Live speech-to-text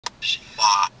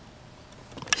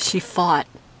She fought.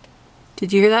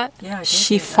 Did you hear that? Yeah, I did.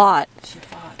 She fought. She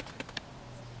fought.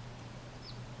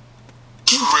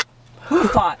 Who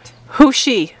fought? Who's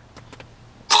she?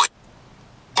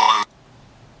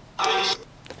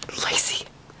 Laci.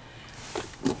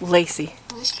 Laci.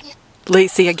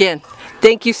 Laci again.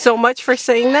 Thank you so much for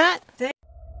saying that.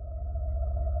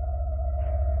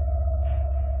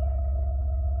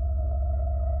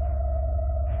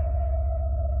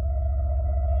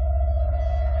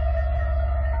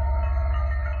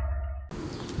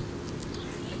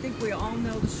 I think we all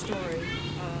know the story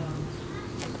of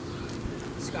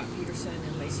Scott Peterson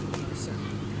and Laci Peterson.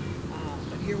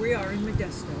 But here we are in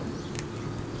Modesto.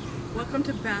 Welcome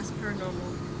to Bass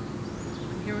Paranormal.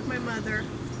 I'm here with my mother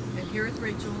and here with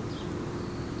Rachel.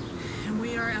 And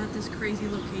we are at this crazy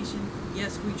location.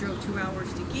 Yes, we drove 2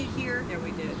 hours to get here. Yeah,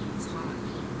 we did. It's hot.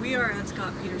 We are at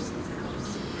Scott Peterson's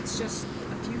house. It's just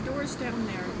a few doors down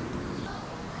there.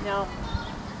 Now,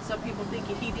 some people think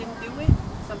he didn't do it.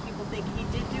 Some people think he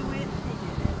did do it.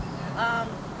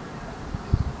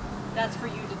 That's for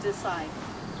you to decide.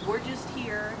 We're just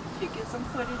here to get some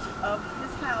footage of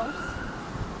his house.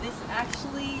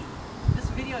 This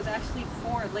video is actually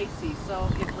for Laci, so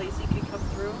if Laci could come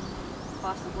through,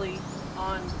 possibly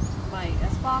on my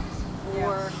S-Box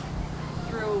or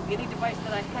through any device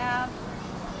that I have,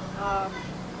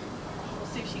 we'll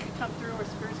see if she could come through or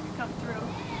spirits could come through,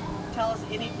 tell us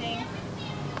anything.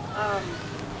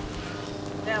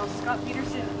 Now, Scott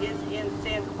Peterson is in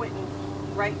San Quentin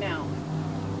right now.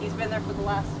 He's been there for the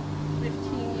last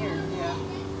 15 years. Yeah.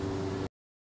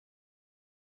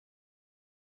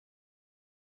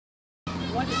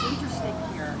 What is interesting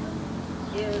here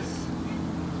is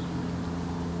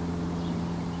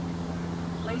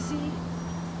Laci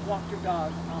walked her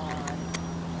dog on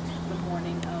the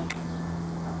morning of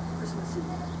Christmas Eve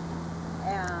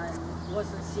and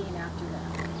wasn't seen after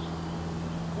that.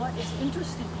 What is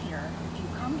interesting here, if you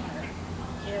come here,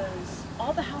 is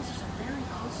all the houses are very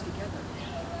close together.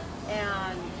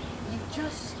 And you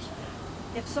just,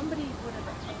 if somebody would have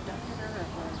abducted her,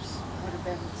 or would have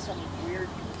been some weird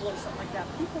people or something like that,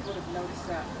 people would have noticed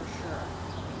that for sure.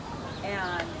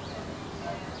 And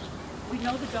we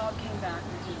know the dog came back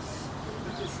with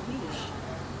his leash.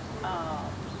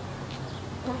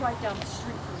 We're right down the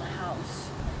street from the house.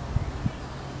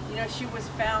 You know, she was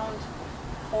found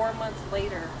 4 months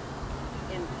later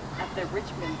at the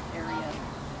Richmond area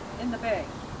in the bay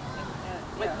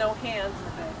with no hands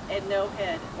and no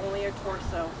head, only a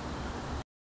torso.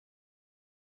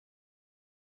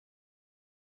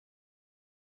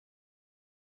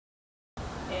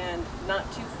 And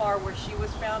not too far where she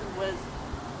was found was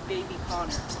baby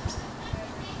Connor.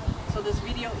 So this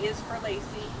video is for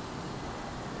Laci.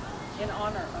 In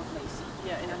honor of Laci.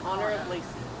 Yeah, in honor of Laci.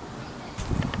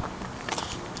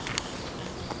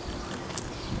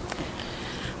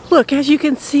 Look, as you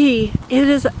can see, it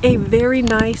is a very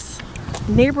nice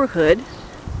neighborhood.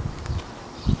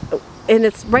 And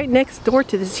it's right next door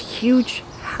to this huge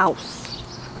house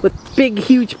with big,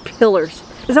 huge pillars.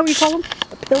 Is that what you call them?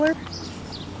 A pillar?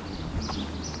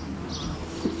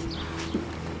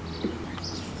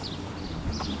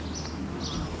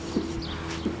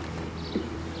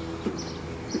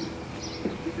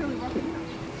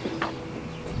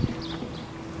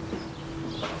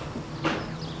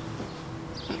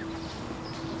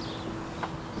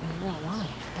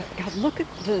 God, look at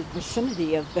the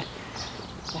vicinity of the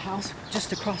house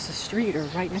just across the street or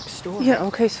right next door. Yeah,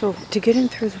 okay, so to get in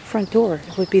through the front door,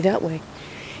 it would be that way.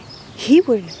 He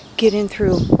would get in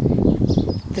through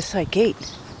the side gate.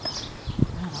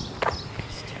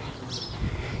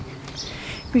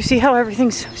 You see how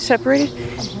everything's separated?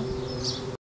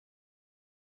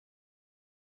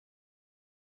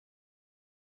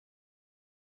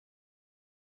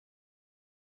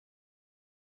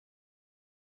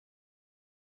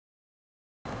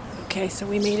 Okay, so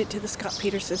we made it to the Scott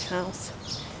Peterson house.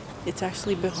 It's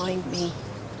actually behind me.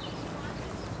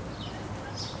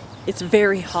 It's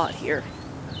very hot here.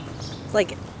 It's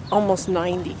like almost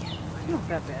 90. Not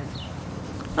that bad.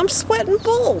 I'm sweating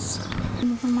bulls.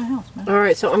 From my house, man.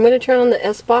 Alright, so I'm going to turn on the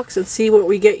S-Box and see what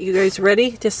we get. You guys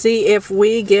ready to see if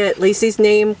we get Laci's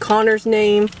name, Connor's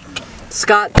name,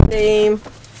 Scott's name?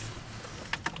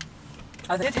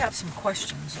 I did have some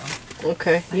questions, though.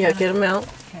 Okay, yeah, get them out.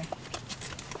 Okay.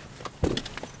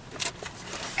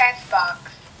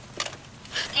 S-Box.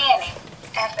 Scanning.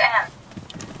 FM.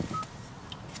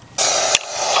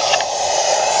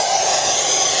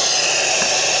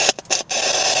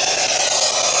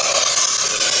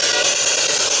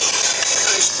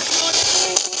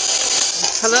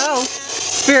 Hello?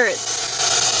 Spirits.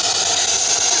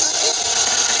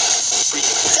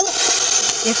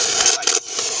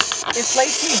 If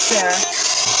Laci is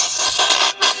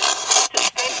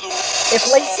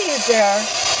there,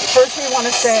 first we want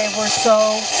to say we're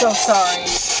so sorry,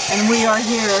 and we are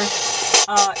here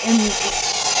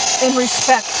in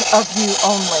respect of you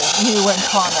only, you and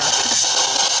Connor.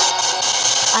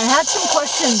 I had some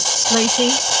questions,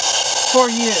 Laci, for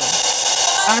you.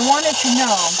 I wanted to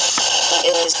know,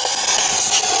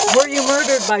 were you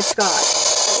murdered by Scott?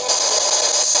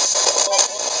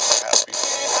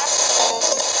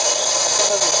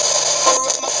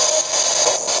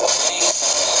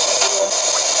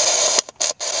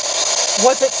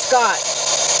 Was it Scott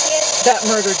that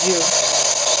murdered you?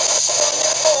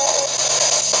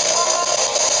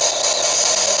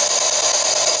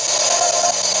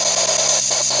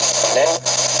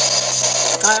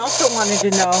 I also wanted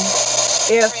to know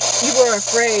if you were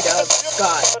afraid of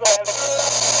Scott.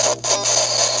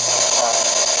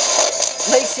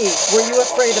 Laci, were you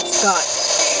afraid of Scott?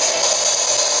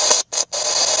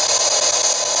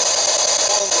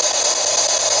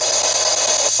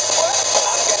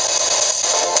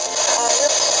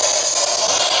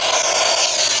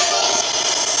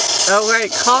 All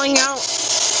right, calling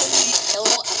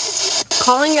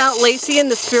out Laci in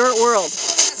the spirit world.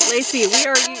 Laci, we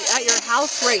are at your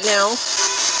house right now.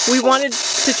 We wanted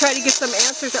to try to get some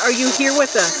answers. Are you here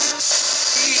with us?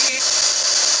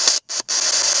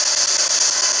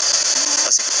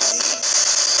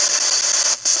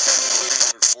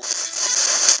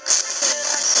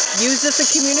 Use this to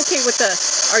communicate with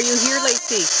us. Are you here,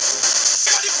 Laci?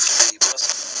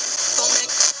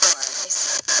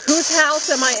 Whose house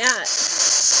am I at?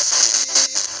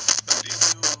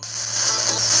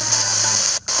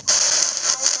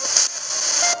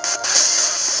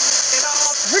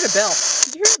 I heard a bell.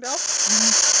 Did you hear a bell?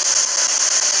 Mm-hmm.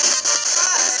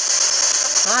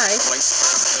 Hi.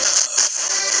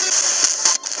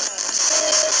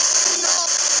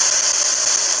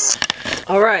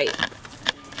 All right.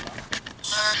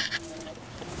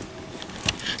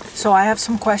 So I have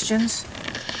some questions.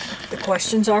 The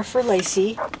questions are for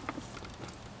Laci.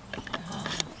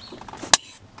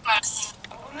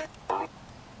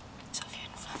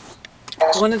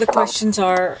 One of the questions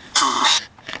are,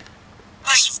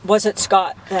 was it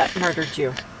Scott that murdered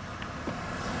you?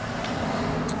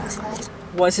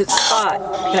 Was it Scott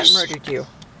that murdered you?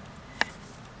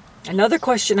 Another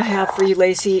question I have for you,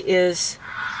 Laci, is,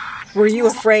 were you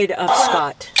afraid of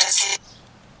Scott?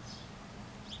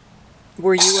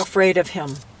 Were you afraid of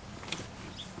him?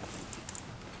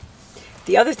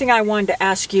 The other thing I wanted to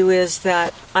ask you is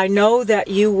that I know that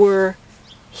you were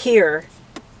here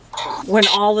when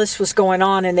all this was going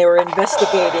on and they were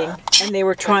investigating and they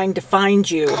were trying to find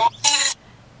you.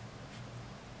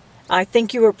 I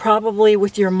think you were probably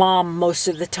with your mom most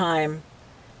of the time.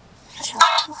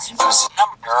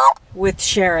 With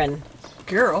Sharon.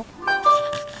 Girl.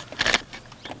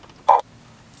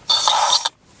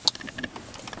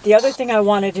 The other thing I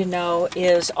wanted to know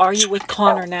is, are you with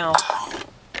Connor now?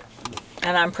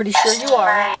 And I'm pretty sure you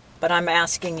are, but I'm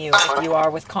asking you if you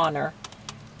are with Connor.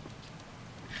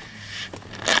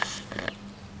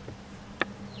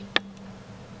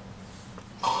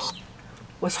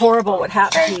 It was horrible what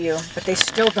happened to you, but they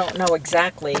still don't know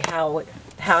exactly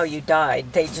how you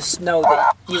died. They just know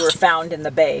that you were found in the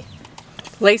bay.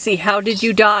 Laci, how did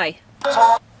you die?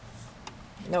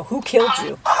 No, who killed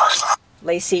you?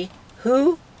 Laci,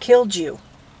 who killed you?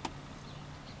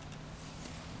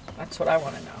 That's what I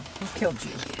want to know. Who killed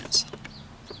you?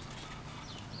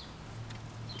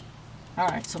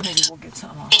 Alright, so maybe we'll get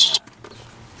something off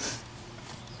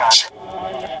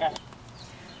that.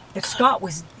 If Scott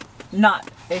was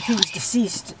if he was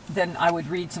deceased, then I would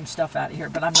read some stuff out of here,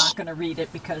 but I'm not going to read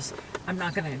it because I'm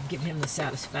not going to give him the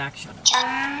satisfaction of,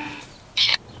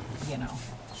 you know.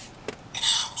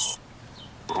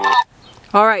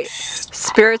 All right,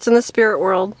 spirits in the spirit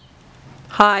world.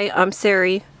 Hi, I'm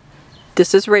Sari.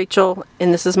 This is Rachel,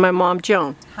 and this is my mom,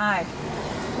 Joan. Hi.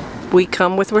 We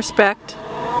come with respect.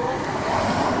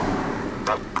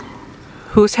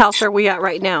 Whose house are we at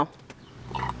right now?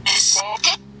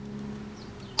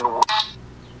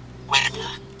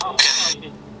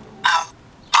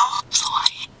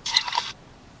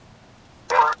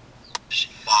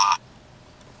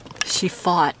 She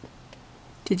fought.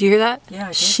 Did you hear that? Yeah, I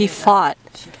did. She fought.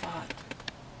 She fought.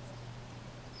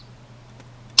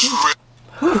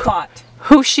 Who fought?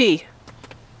 Who's she?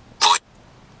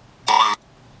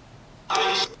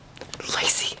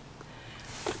 Laci.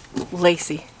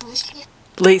 Laci.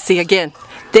 Laci again.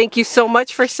 Thank you so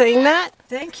much for saying that.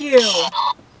 Thank you.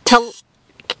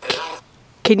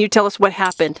 Can you tell us what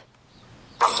happened?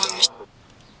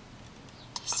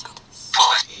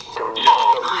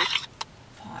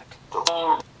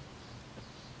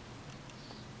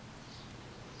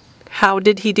 How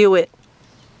did he do it?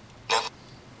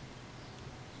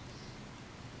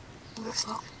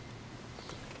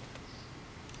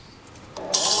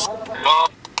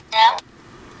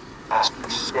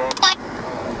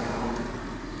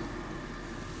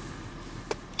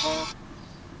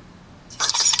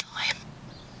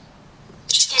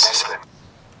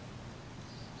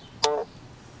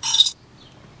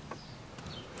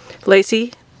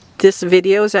 Laci, this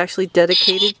video is actually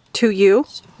dedicated to you.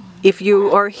 If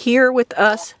you are here with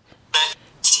us,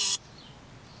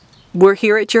 we're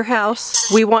here at your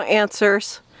house. We want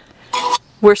answers.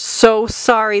 We're so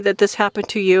sorry that this happened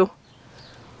to you.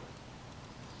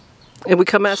 And we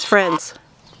come as friends.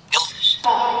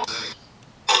 I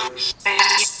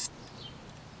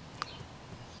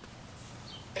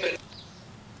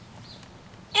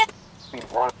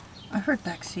heard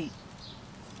backseat.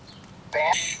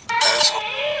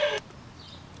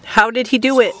 How did he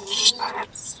do it?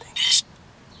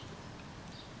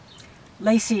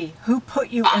 Laci, who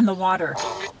put you in the water?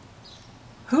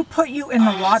 Who put you in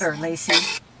the water,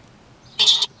 Laci?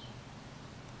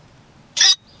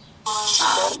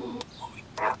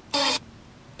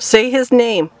 Say his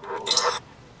name.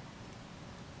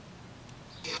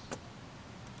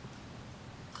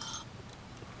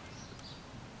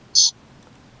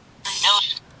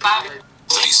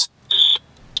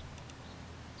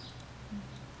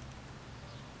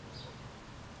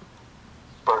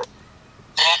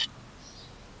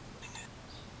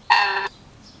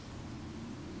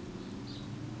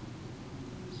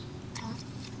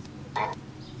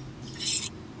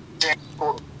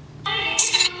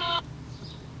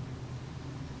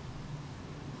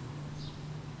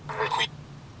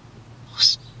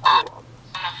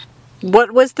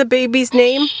 What was the baby's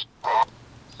name?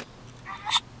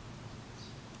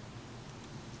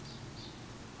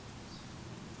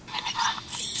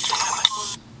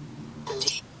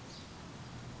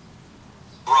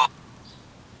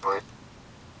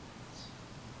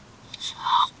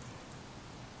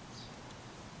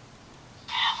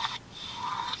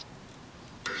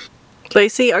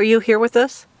 Laci, are you here with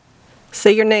us?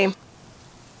 Say your name.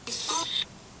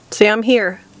 Say, I'm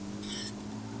here.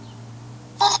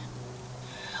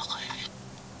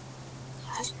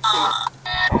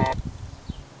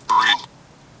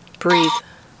 Breathe.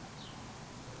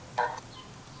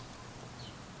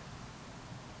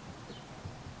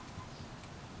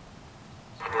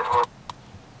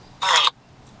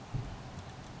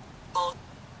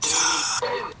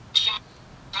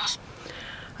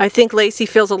 I think Laci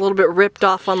feels a little bit ripped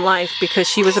off on life because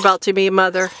she was about to be a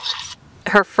mother,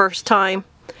 her first time,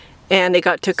 and it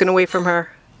got taken away from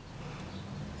her.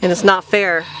 And it's not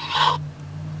fair.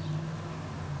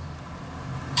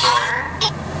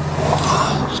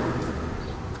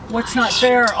 What's not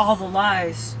fair are all the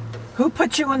lies. Who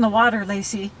put you in the water,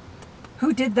 Laci?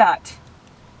 Who did that?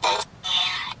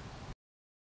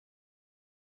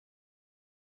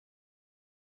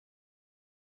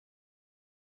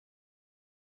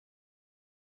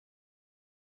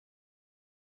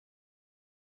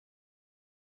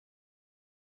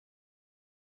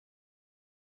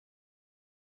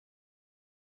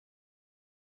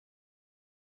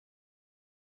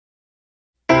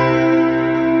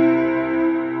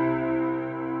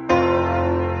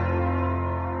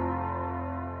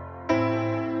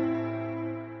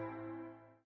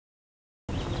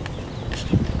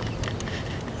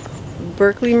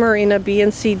 Berkeley Marina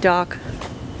B&C dock.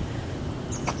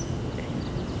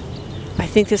 I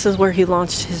think this is where he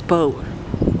launched his boat.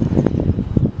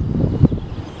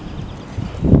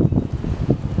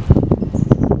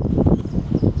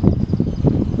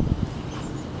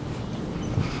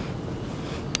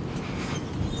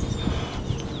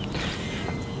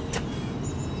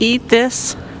 Eat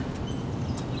this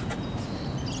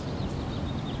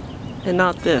and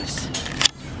not this.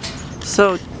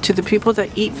 So to the people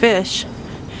that eat fish,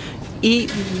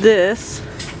 eat this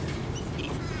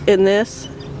and this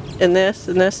and this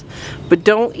and this, but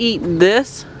don't eat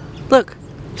this. Look,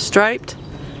 striped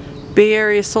Bay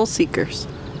Area Soul Seekers.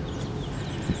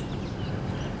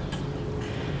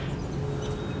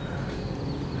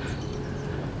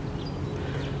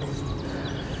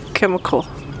 Chemical.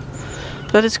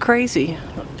 That is crazy.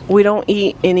 We don't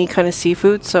eat any kind of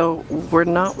seafood, so we're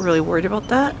not really worried about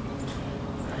that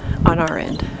on our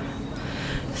end.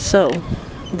 So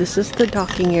this is the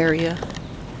docking area.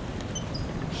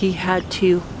 He had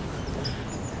to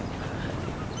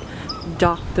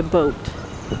dock the boat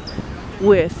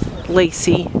with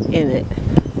Laci in it.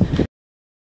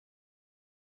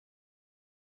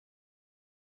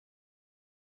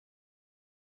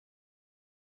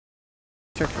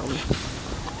 Start filming.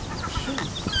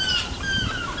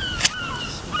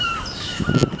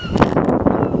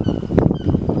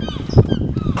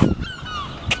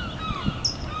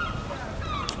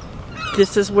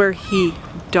 This is where he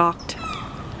docked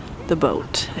the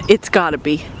boat. It's gotta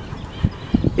be.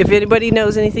 If anybody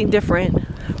knows anything different,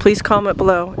 please comment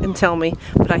below and tell me.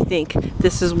 But I think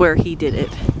this is where he did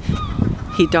it.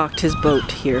 He docked his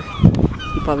boat here.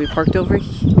 He probably parked over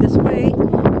this way,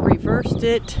 reversed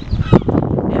it,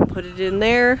 and put it in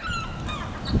there.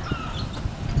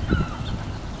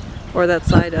 Or that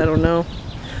side, I don't know.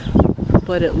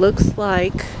 But it looks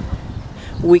like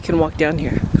we can walk down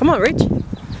here. Come on, Rich.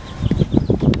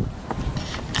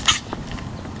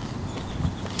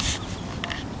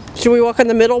 Should we walk on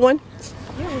the middle one?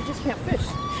 Yeah, we just can't fish.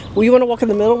 Well, you want to walk in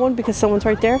the middle one because someone's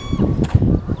right there?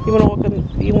 You want to walk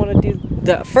in, you want to do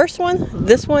the first one,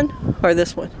 this one, or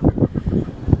this one?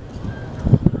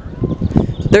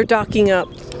 They're docking up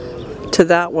to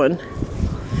that one.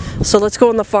 So let's go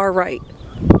on the far right.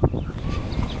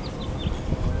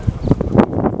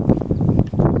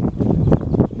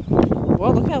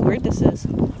 Well, look how weird this is.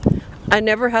 I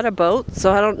never had a boat,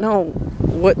 so I don't know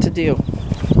what to do.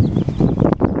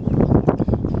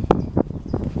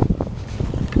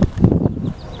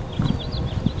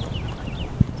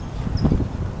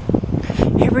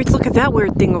 Hey, Rich, look at that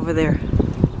weird thing over there.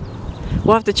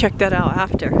 We'll have to check that out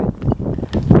after.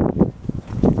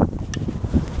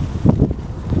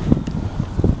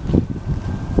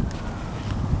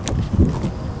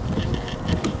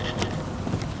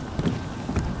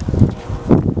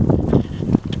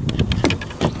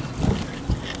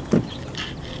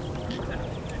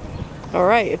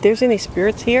 Alright, if there's any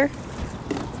spirits here,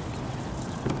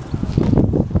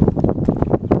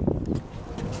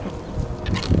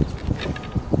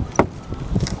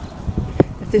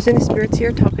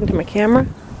 talking to my camera,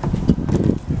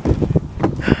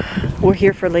 we're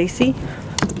here for Laci.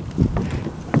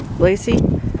 Laci,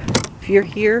 if you're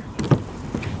here,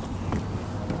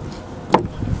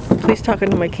 please talk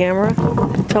into my camera.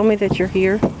 Tell me that you're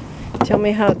here. Tell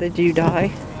me how did you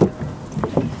die.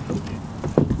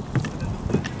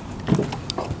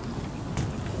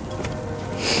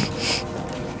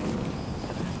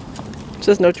 It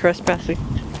says no trespassing.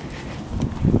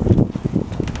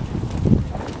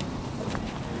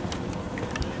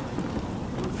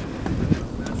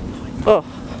 Oh,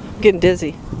 I'm getting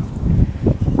dizzy.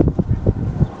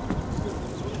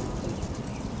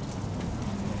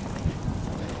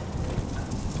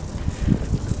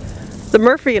 The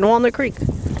Murphy in Walnut Creek.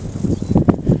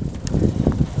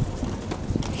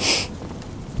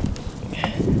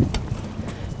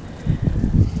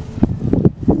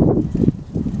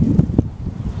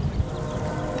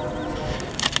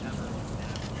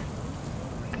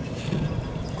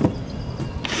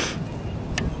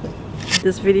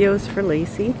 This video is for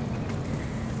Laci.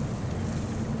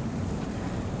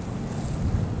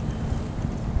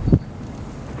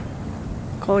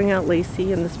 Calling out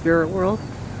Laci in the spirit world.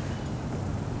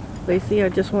 Laci, I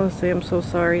just want to say I'm so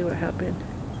sorry what happened.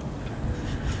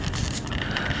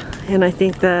 And I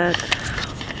think that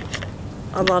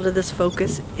a lot of this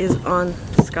focus is on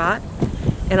Scott.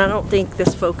 And I don't think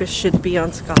this focus should be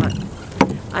on Scott.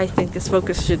 I think this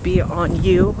focus should be on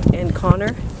you and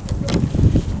Connor.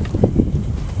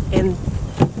 And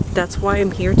that's why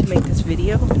I'm here to make this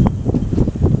video,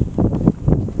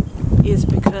 is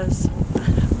because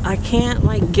I can't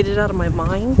like get it out of my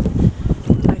mind.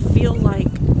 I feel like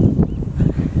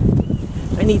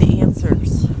I need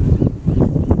answers.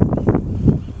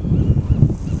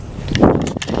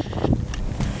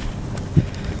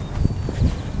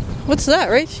 What's that,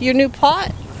 Rach? Your new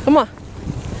pot? Come on.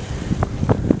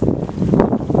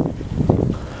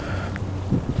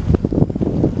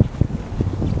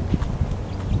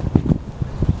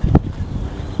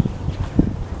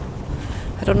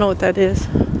 I don't know what that is,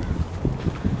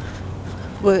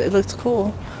 but it looks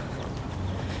cool.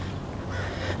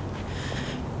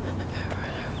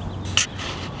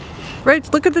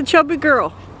 Rach, look at the chubby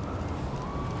girl.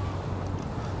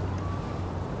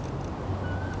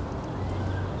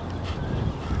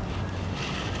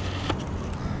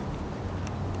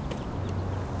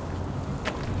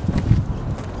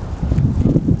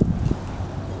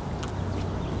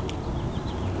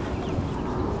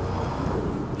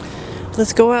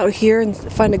 Let's go out here and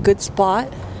find a good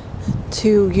spot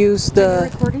to use the... Are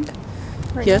you recording?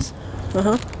 Right yes. now?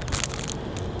 Uh-huh.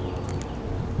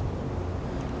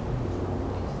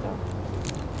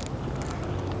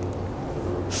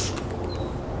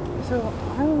 So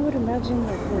I would imagine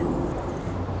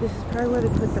that this is probably where they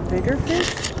put the bigger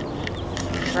fish,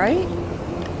 right?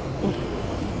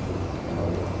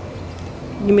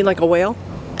 You mean like a whale?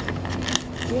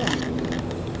 Yeah.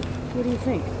 What do you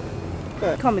think?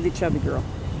 Call me the chubby girl.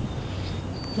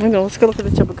 I know. Let's go look at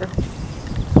the chubby girl.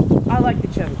 I like the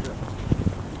chubby girl.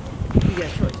 You got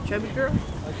a choice, chubby girl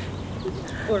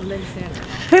or Lynn Sanders.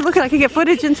 Hey, look! I can get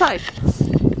footage inside.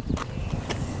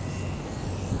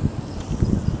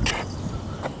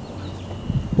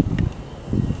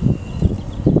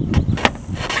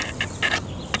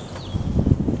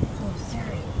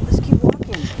 Let's keep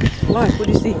walking. Why? What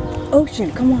do you see?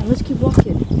 Ocean, come on, let's keep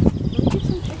walking. Let's get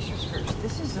some pictures first.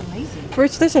 This is amazing.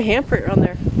 Rich, there's a handprint on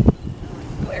there.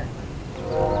 Where?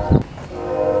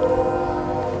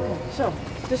 Okay, so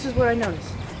this is what I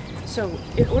noticed. So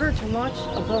in order to launch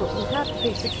a boat, you have to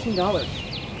pay $16.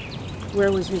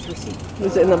 Where was his receipt?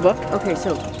 Was it in the book? Okay,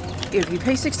 so if you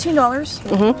pay $16,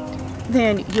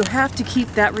 then you have to keep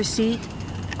that receipt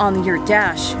on your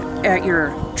dash at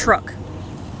your truck,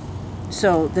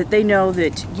 so that they know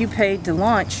that you paid to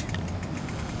launch.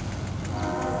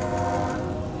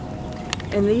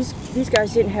 And these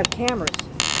guys didn't have cameras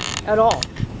at all.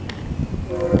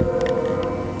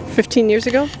 15 years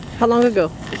ago? How long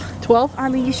ago? 12? I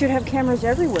mean, you should have cameras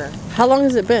everywhere. How long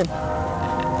has it been?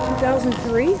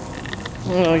 2003?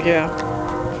 Oh, yeah.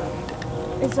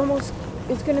 It's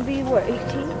going to be, what,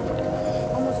 18?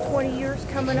 Almost 20 years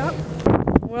coming up?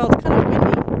 Well, it's kind of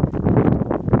windy.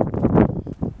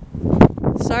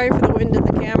 Sorry for the wind in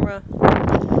the camera. I'll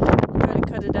try to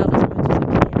cut it out as much as I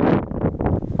can.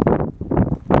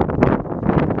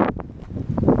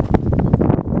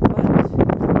 But,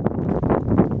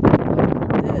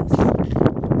 look at this.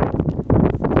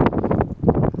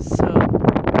 So,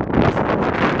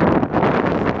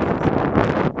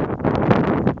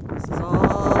 this is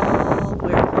all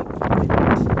where he went.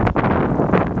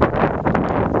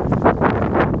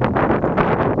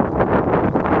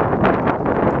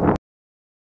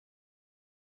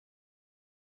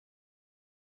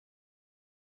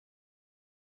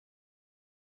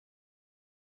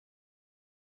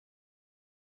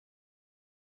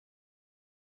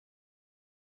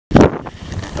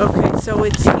 Okay, so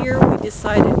it's here. We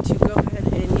decided to go ahead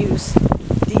and use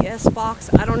the S box.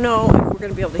 I don't know if we're going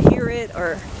to be able to hear it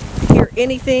or hear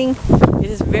anything.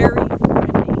 It is very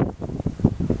windy.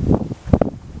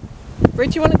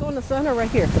 Rich, you want to go in the sun or right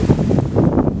here? In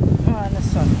the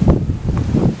sun.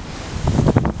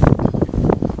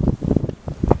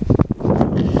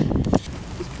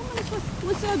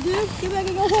 What's up, dude? Get back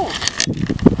and go home.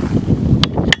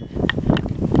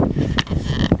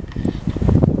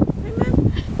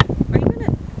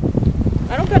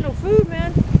 I don't got no food,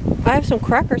 man. I have some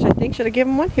crackers, I think. Should I give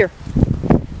him one? Here.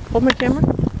 Hold my camera.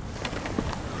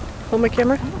 Hold my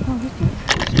camera. I don't know, he can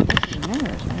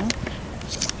manners, man.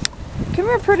 Come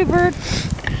here, pretty bird.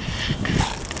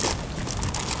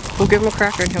 We'll give him a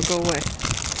cracker and he'll go away.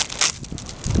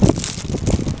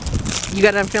 You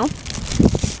got it on film?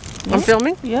 Yep. I'm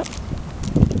filming? Yep.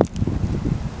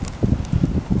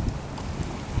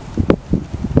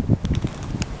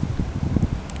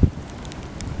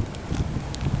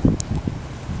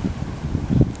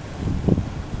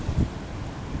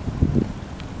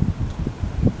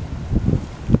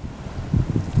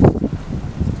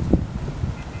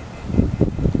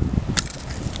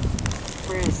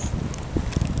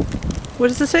 What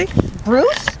does it say?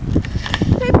 Bruce?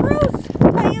 Hey, Bruce!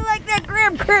 How you like that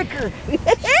graham cracker? Way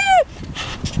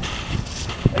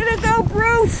to go,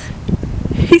 Bruce!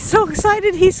 He's so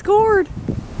excited he scored.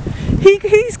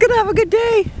 He's gonna have a good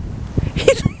day.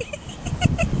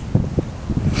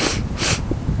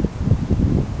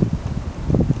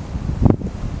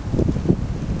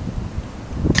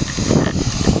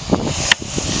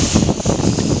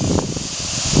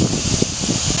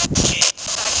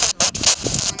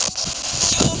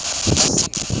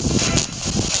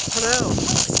 Hello.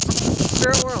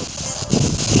 Spirit world.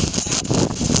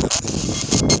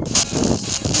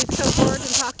 Please come forward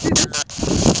and talk to them.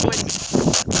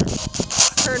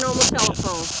 Paranormal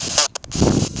telephone.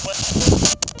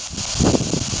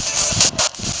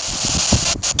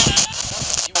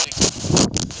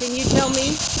 Can you tell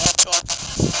me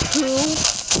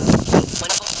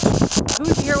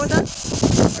who's here with us?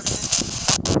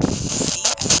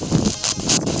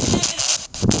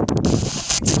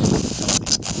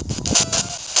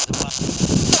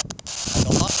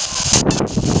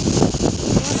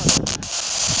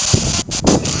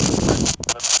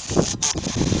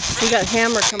 We got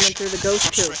Hammer coming through the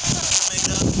ghost tube.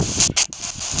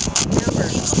 Hammer.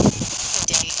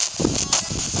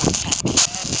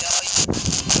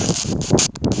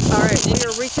 Alright, we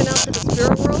are reaching out to the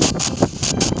spirit world.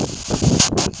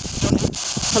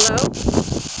 Hello?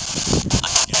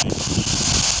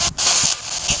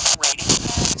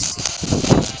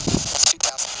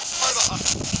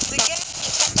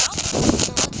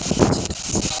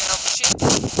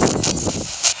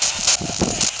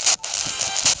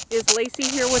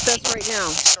 Laci here with us right now?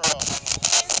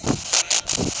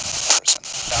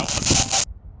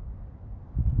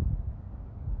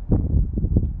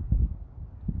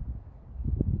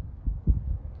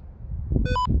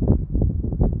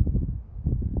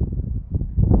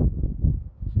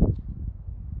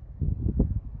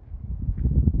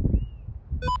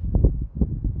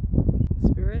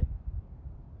 Spirit,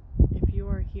 if you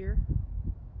are here,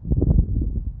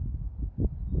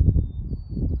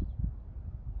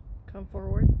 come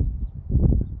forward.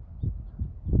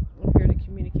 I'm here to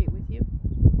communicate with you.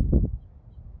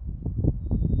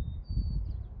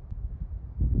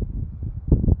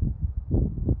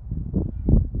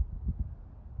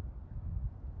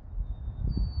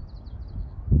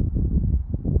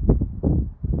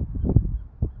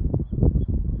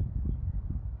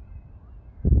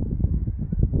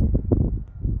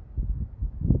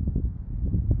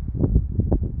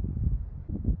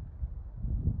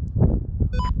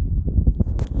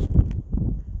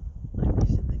 I'm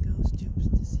using the ghost tubes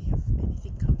to see if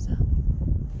anything comes up.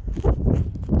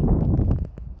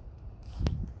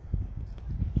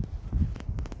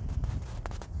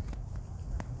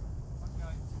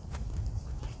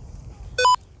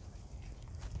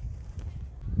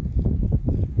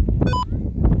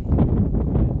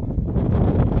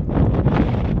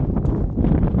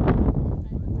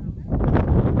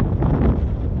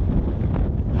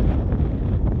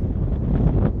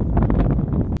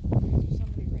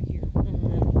 Somebody right here.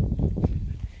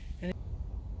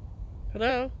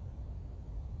 Hello?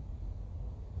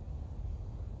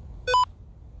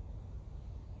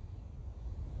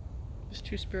 There's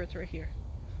two spirits right here.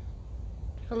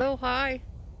 Hello, hi.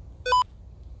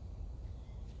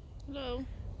 Hello.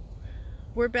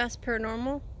 We're Bass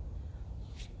Paranormal.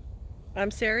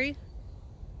 I'm Sari.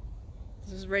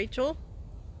 This is Rachel.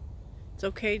 It's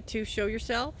okay to show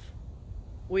yourself.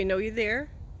 We know you're there.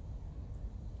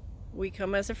 We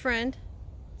come as a friend.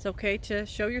 It's okay to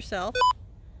show yourself.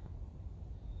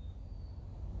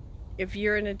 If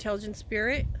you're an intelligent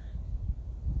spirit,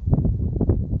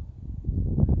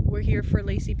 we're here for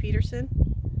Laci Peterson.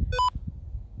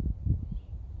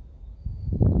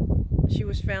 She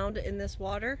was found in this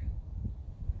water,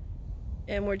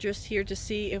 and we're just here to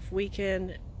see if we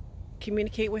can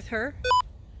communicate with her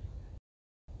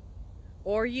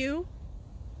or you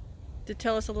to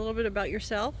tell us a little bit about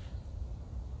yourself.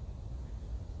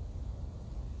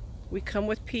 We come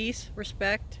with peace,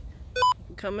 respect.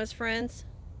 We come as friends.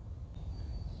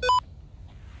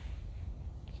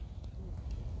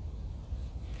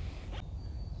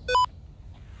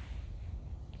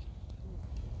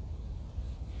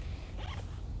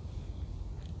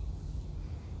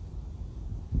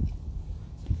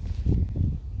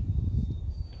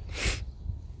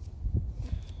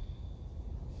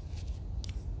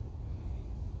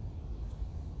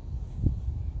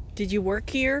 Did you work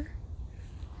here?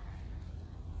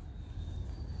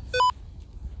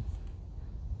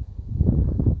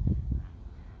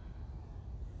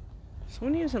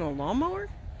 Someone using a lawnmower?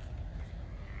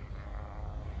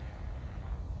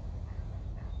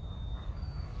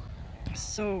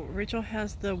 So Rachel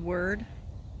has the Word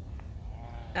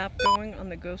app going on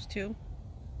the Ghost tube,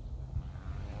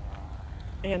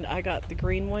 and I got the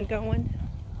green one going,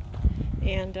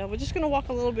 and we're just gonna walk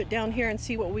a little bit down here and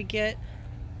see what we get.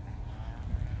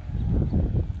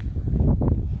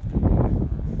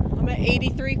 I'm at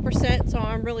 83%, so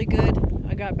I'm really good.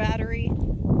 I got battery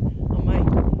on my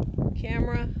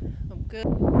camera. I'm good.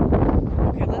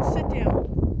 Okay, let's sit down here.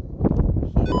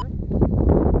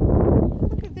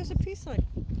 Look at, there's a peace sign.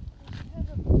 I have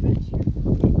a bench here.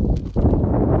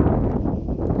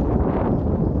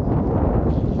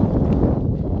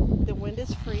 The wind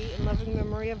is free in loving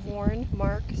memory of Warren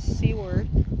Mark Seward.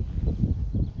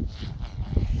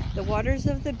 The waters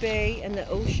of the bay and the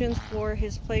ocean's floor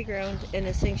his playground and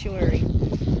his sanctuary.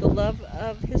 The love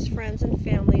of his friends and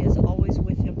family is always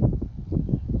with him.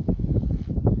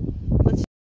 Let's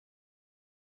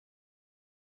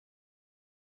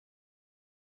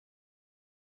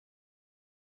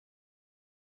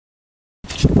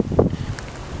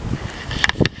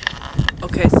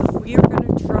Okay, so we are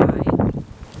going to try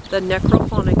the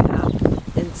Necrophonic app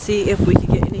and see if we can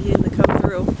get anything to come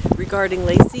through regarding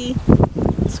Laci,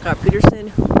 Scott Peterson,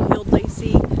 who killed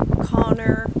Laci,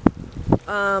 Connor.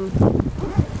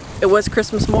 It was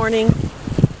Christmas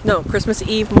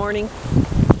Eve morning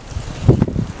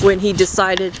when he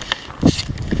decided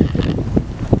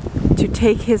to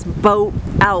take his boat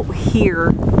out here.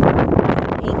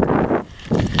 Anchor.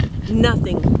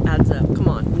 Nothing adds up. Come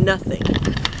on, nothing.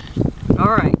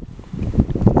 All right,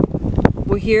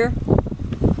 we're here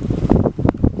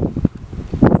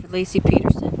for Laci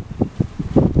Peterson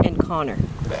and Connor. Connor.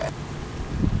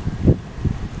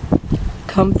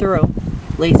 Come through.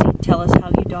 Laci, tell us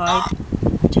how you died.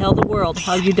 Tell the world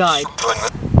how you died.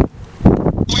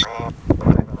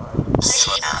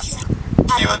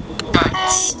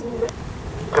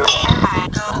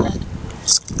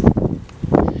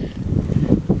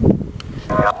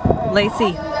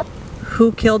 Laci,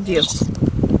 who killed you?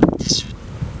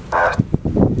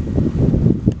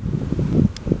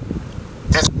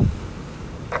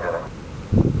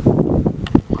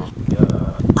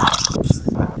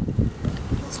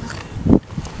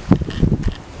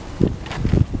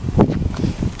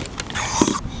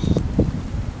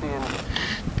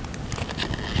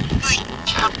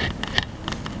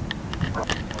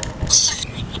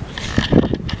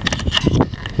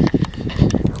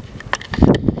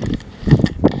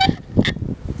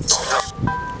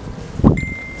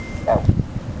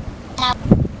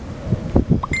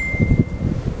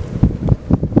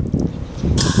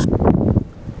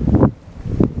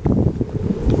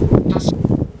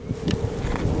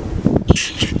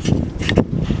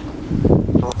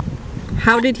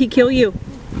 How did he kill you?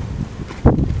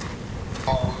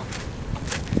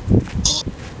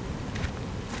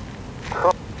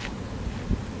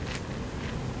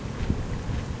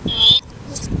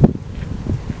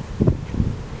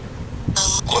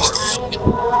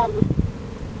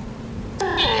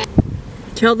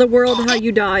 Tell the world how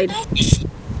you died.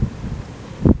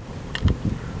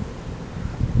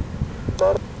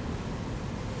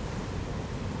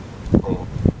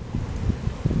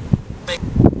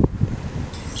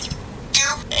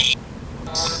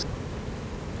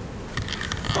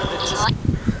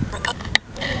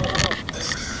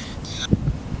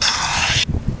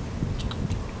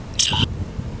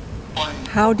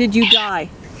 How did you die?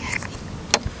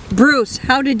 Bruce,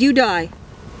 how did you die?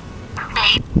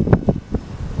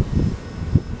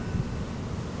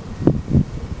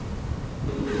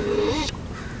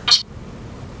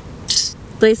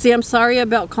 Laci, I'm sorry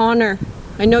about Connor.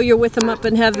 I know you're with him up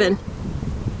in heaven.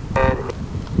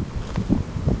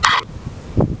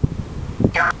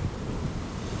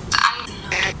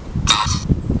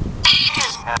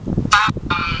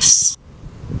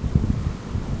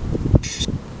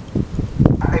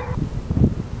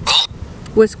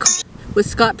 Was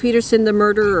Scott Peterson the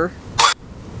murderer?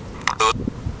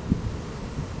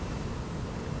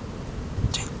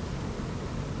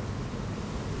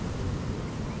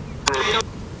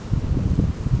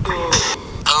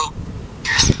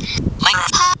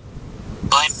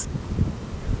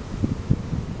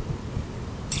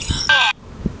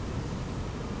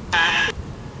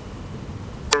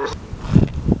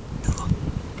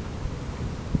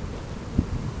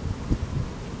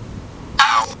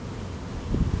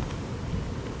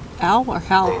 Al or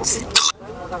Hal?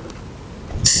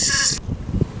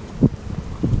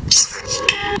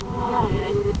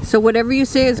 So whatever you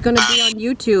say is going to be on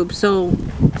YouTube, so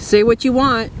say what you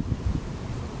want.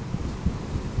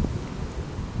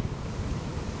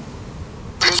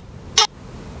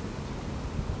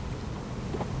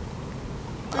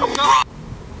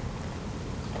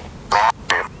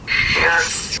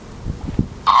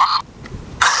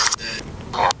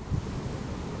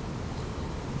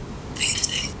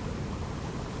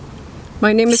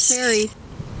 My name is Sari.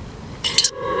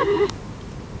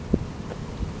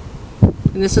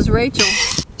 And this is Rachel.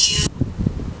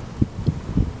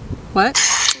 What?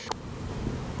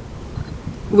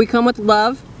 We come with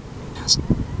love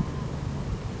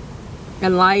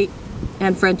and light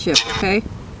and friendship, okay?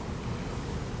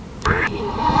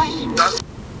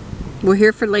 We're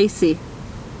here for Laci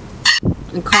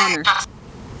and Connor.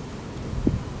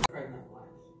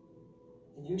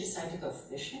 Did you decide to go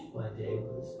fishing? My day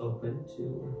was open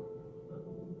to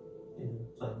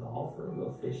play golf or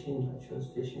go fishing. I chose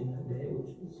fishing that day,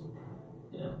 which was,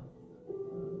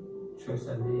 choice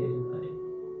I made,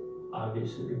 and I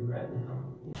obviously regret now.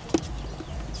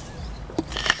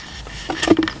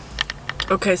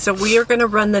 Okay, so we are going to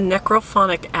run the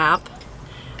Necrophonic app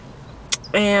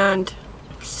and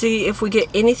see if we get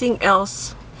anything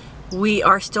else. We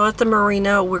are still at the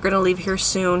marina. We're going to leave here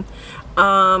soon.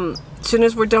 As soon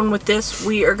as we're done with this,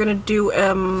 we are going to do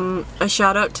a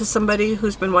shout out to somebody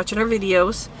who's been watching our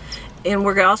videos, and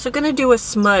we're also going to do a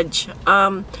smudge.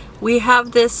 We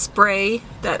have this spray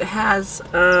that has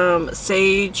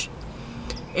sage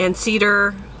and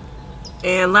cedar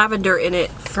and lavender in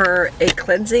it for a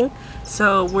cleansing,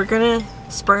 so we're going to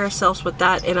spray ourselves with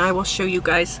that, and I will show you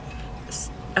guys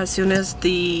as soon as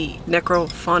the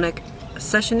Necrophonic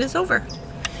session is over.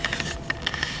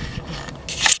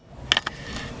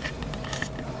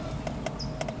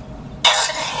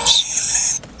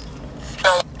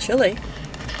 Chili.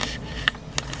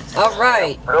 All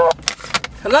right.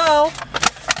 Hello?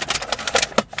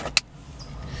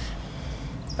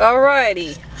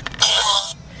 Alrighty.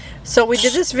 So we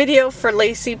did this video for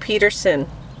Laci Peterson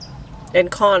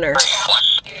and Connor.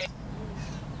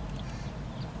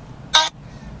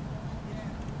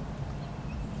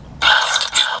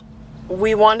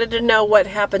 We wanted to know what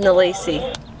happened to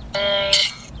Laci.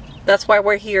 That's why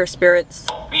we're here, spirits.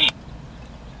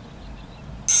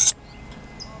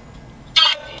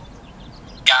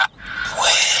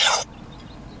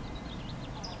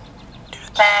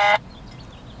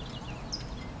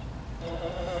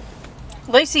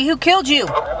 Laci, who killed you?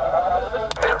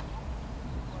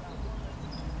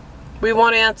 We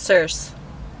want answers.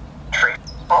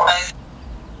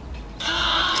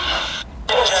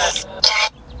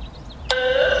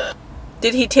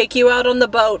 Did he take you out on the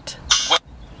boat?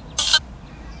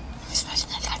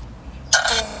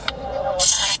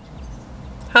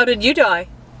 How did you die?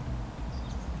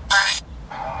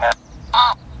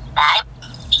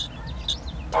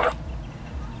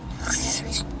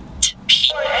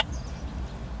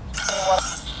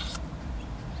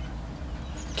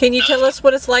 Can you tell us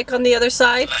what it's like on the other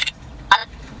side?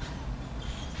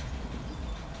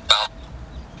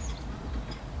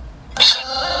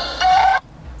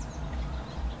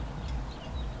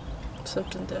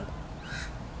 Something dead.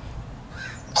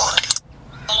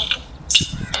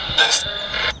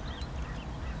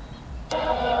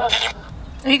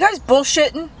 Are you guys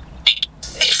bullshitting?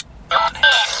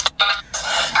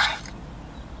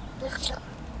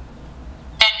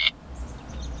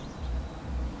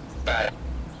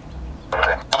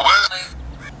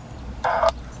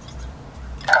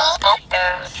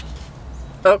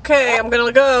 Okay, I'm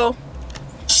gonna go.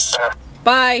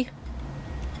 Bye.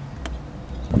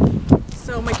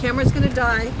 So my camera's gonna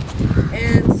die,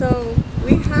 and so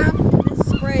we have this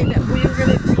spray that we are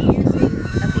gonna be using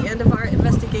at the end of our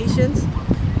investigations.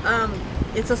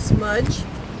 It's a smudge.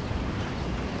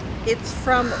 It's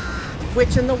from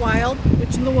Witch in the Wild,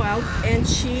 and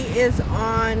she is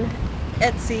on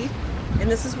Etsy. And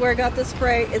this is where I got the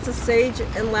spray. It's a sage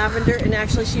and lavender, and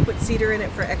actually she put cedar in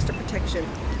it for extra protection.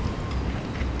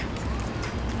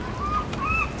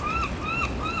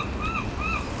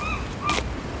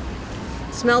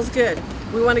 Smells good.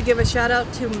 We want to give a shout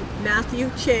out to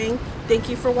Matthew Chang. Thank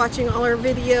you for watching all our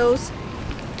videos.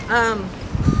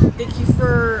 Thank you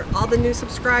for all the new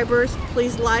subscribers.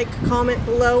 Please like, comment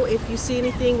below if you see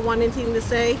anything, want anything to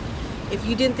say. If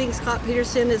you didn't think Scott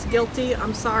Peterson is guilty,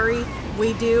 I'm sorry.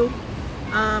 We do.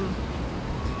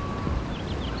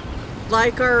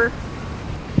 Like our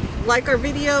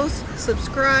videos,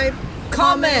 subscribe,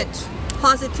 comment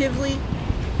positively,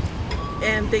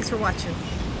 and thanks for watching.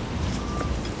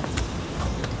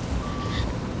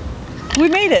 We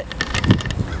made it.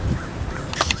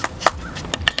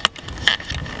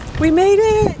 We made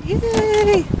it!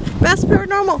 Yay! Bass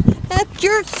Paranormal at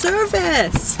your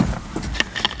service!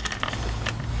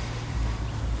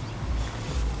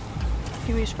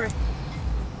 Give me a spray.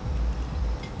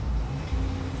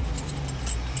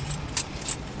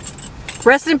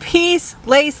 Rest in peace,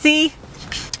 Laci!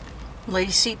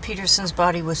 Laci Peterson's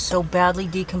body was so badly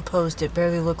decomposed it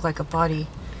barely looked like a body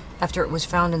after it was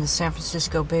found in the San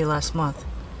Francisco Bay last month.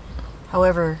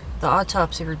 However, the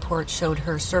autopsy report showed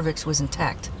her cervix was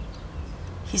intact.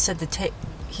 He said the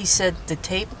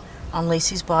tape on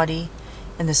Laci's body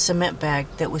and the cement bag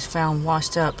that was found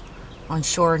washed up on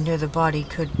shore near the body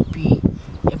could be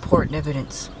important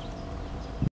evidence.